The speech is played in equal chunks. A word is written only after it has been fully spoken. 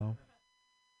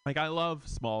Like I love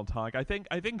small talk. I think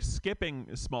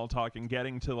skipping small talk and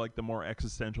getting to like the more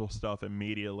existential stuff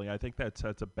immediately, I think that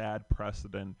sets a bad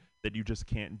precedent that you just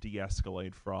can't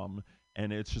de-escalate from.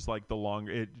 And it's just like the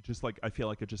longer it just like I feel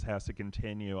like it just has to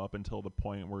continue up until the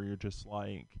point where you're just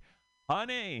like,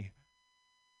 "Honey,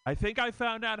 I think I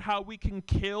found out how we can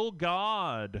kill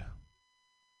God.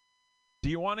 Do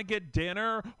you want to get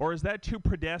dinner or is that too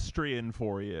pedestrian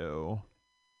for you?"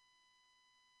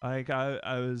 Like I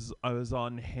was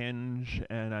on Hinge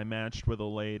and I matched with a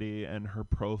lady and her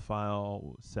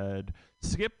profile said,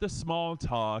 "Skip the small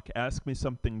talk, ask me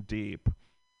something deep."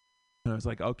 And I was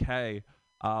like, "Okay."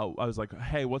 I was like,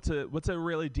 "Hey, what's a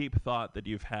really deep thought that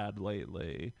you've had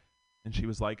lately?" And she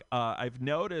was like, "I've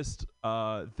noticed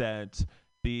that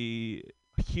the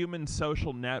human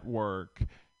social network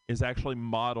is actually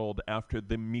modeled after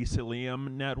the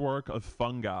mycelium network of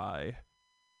fungi."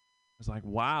 I was like,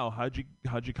 "Wow,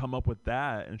 how'd you come up with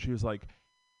that?" And she was like,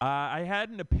 "I had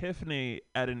an epiphany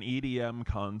at an EDM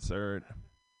concert."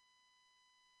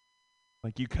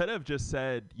 Like you could have just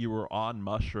said you were on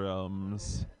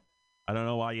mushrooms. I don't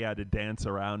know why you had to dance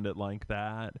around it like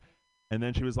that. And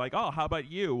then she was like, "Oh, how about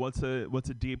you? What's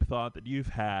a deep thought that you've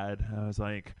had?" And I was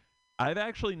like, "I've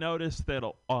actually noticed that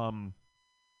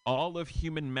all of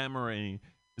human memory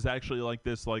is actually like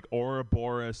this like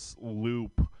Ouroboros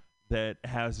loop that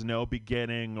has no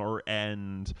beginning or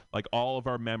end. Like all of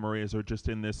our memories are just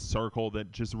in this circle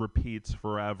that just repeats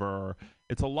forever.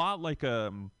 It's a lot like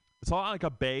a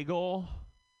bagel.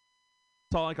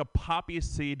 It's all like a poppy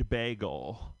seed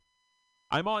bagel.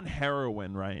 I'm on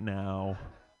heroin right now."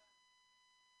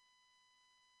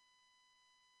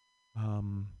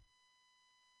 Um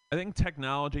I think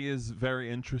technology is very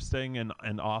interesting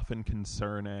and often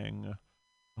concerning.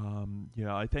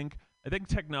 I think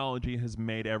technology has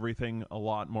made everything a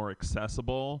lot more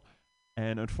accessible,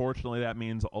 and unfortunately, that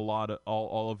means a lot of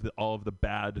all of the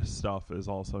bad stuff is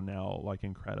also now like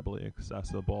incredibly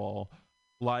accessible.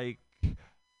 Like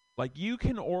like you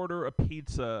can order a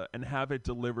pizza and have it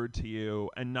delivered to you,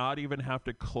 and not even have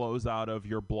to close out of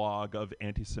your blog of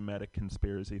anti-Semitic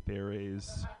conspiracy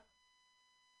theories.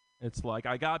 It's like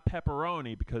I got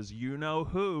pepperoni because you know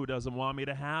who doesn't want me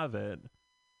to have it.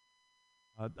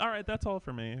 All right, that's all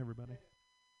for me, everybody.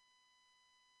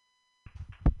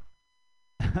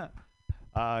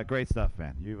 Great stuff,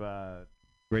 man. You've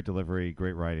great delivery,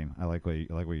 great writing. I like what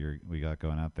we got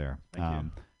going out there. Thank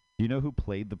you. Do you know who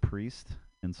played the priest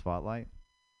in Spotlight?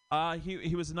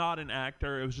 He was not an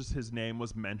actor. It was just his name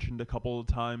was mentioned a couple of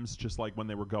times, just like when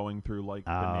they were going through like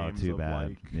the Oh, names too of bad.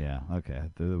 like. Yeah, okay.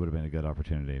 That would have been a good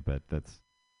opportunity, but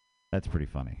that's pretty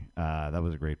funny. That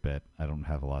was a great bit. I don't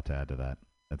have a lot to add to that.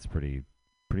 That's pretty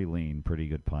lean, pretty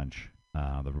good punch.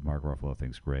 The Mark Ruffalo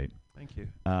thing's great. Thank you.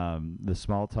 The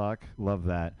small talk, love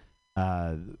that.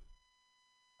 How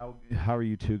are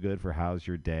you too good for how's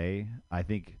your day? I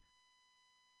think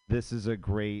this is a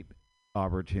great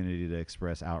opportunity to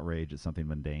express outrage at something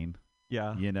mundane.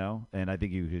 Yeah. You know, and I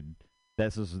think you could.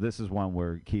 This is one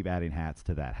where keep adding hats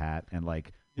to that hat and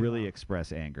like really Yeah.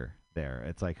 express anger there.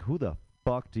 It's like who the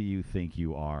fuck do you think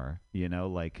you are? You know,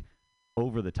 like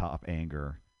over the top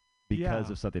anger because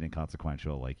Yeah. of something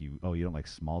inconsequential. Like you don't like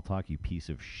small talk, you piece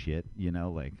of shit. You know,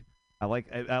 like I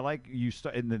like you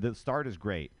start and the start is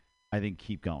great. I think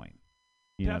keep going.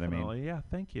 You know what I mean? Definitely. Yeah.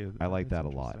 Thank you. I like That's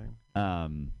that a lot.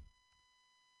 interesting.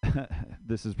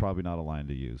 This is probably not a line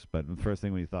to use, but the first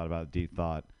thing when you thought about deep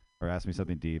thought or asked me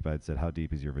something deep, I'd said, "How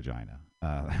deep is your vagina?"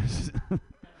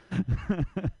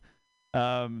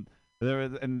 There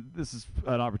was, and this is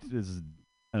an opportunity. This is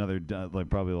another like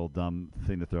probably a little dumb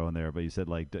thing to throw in there, but you said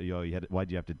like,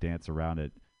 why'd you have to dance around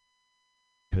it?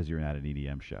 Because you're at an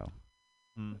EDM show.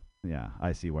 Mm. Yeah,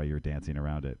 I see why you're dancing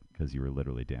around it because you were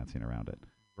literally dancing around it.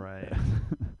 Right.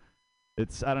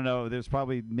 It's I don't know. There's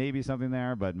probably maybe something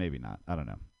there, but maybe not. I don't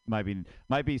know.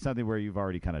 Might be something where you've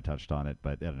already kind of touched on it,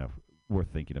 but I don't know. Worth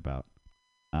thinking about.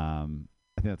 I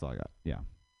think that's all I got. Yeah.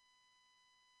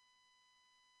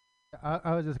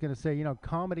 I was just going to say,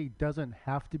 comedy doesn't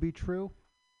have to be true.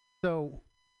 So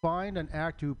find an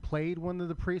actor who played one of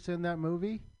the priests in that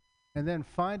movie, and then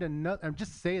find another, and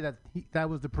just say that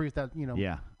was the priest that,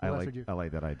 Yeah, molested you. I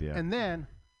like that idea. And then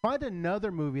find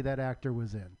another movie that actor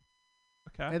was in.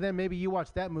 Okay. And then maybe you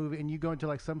watch that movie and you go into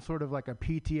like some sort of like a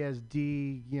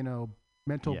PTSD,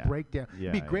 mental Yeah. breakdown. Yeah,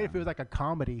 It'd be great if yeah. it was like a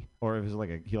comedy. Or if it was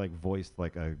like he like voiced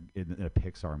like in a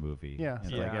Pixar movie. Yeah.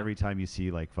 And Yeah. like every time you see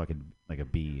like fucking like a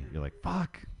bee, you're like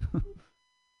fuck.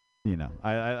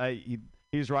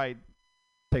 He's right.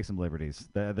 Take some liberties.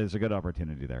 There's a good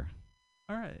opportunity there.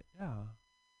 All right. Yeah.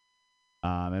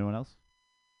 Anyone else?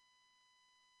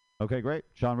 Okay, great.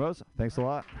 Sean Rose, thanks a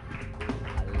lot.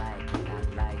 I like it, I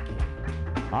like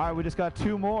All right, we just got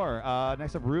 2 more.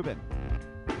 Next up, Ruben.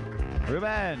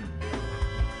 Ruben.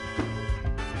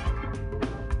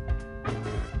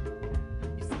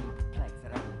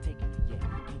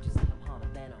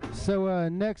 So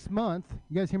next month,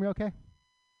 you guys hear me okay?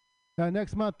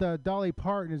 Next month, Dolly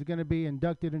Parton is going to be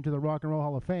inducted into the Rock and Roll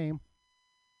Hall of Fame.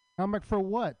 I'm like, for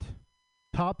what?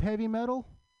 Top heavy metal?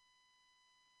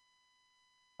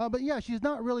 But yeah, she's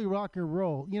not really rock and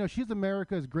roll. You know, she's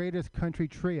America's greatest country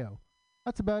trio.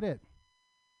 That's about it.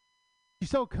 She's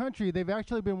so country, they've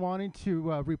actually been wanting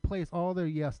to replace all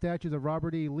the statues of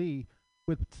Robert E. Lee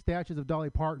with statues of Dolly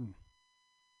Parton.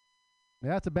 Yeah,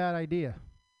 that's a bad idea.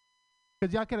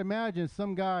 Because y'all can imagine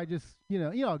some guy just, you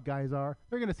know how guys are.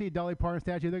 They're going to see a Dolly Parton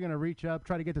statue. They're going to reach up,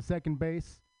 try to get to second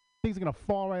base. Things are going to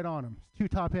fall right on them. It's too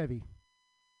top heavy.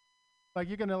 Like,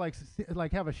 you're going to, like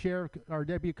have a sheriff or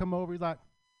deputy come over. He's like,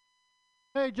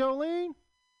 "Hey, Jolene?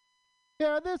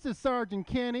 Yeah, this is Sergeant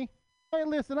Kenny. Hey,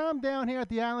 listen, I'm down here at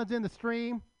the Islands in the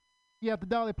Stream. You have the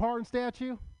Dolly Parton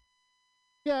statue?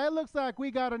 Yeah, it looks like we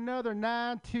got another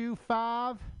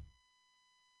 925.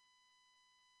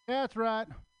 That's right.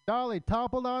 Dolly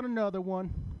toppled on another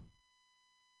one.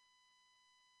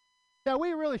 Yeah,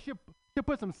 we really should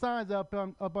put some signs up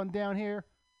on down here.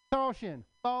 Caution,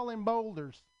 falling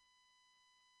boulders.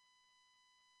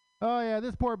 Oh, yeah,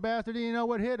 this poor bastard didn't know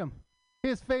what hit him.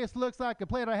 His face looks like a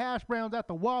plate of hash browns at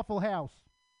the Waffle House.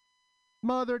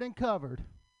 Smothered and covered.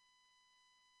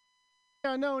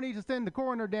 Yeah, no need to send the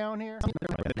coroner down here.